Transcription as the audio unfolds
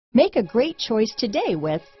Make a great choice today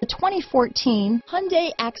with the 2014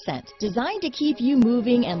 Hyundai Accent. Designed to keep you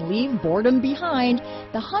moving and leave boredom behind,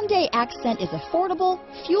 the Hyundai Accent is affordable,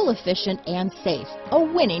 fuel efficient, and safe. A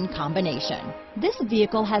winning combination. This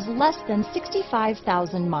vehicle has less than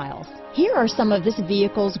 65,000 miles. Here are some of this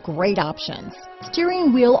vehicle's great options: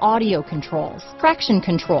 steering wheel audio controls, traction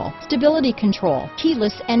control, stability control,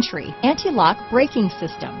 keyless entry, anti-lock braking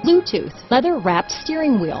system, Bluetooth, leather-wrapped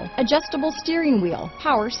steering wheel, adjustable steering wheel,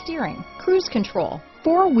 power steering, cruise control,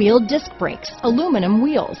 four-wheel disc brakes, aluminum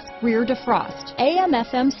wheels, rear defrost,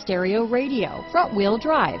 AM/FM stereo radio, front-wheel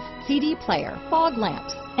drive, CD player, fog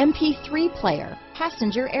lamps, MP3 player,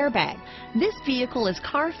 passenger airbag. This vehicle is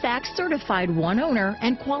CARFAX certified one owner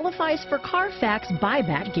and qualifies for CARFAX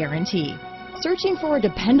buyback guarantee. Searching for a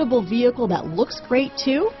dependable vehicle that looks great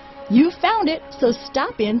too? You found it, so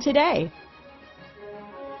stop in today.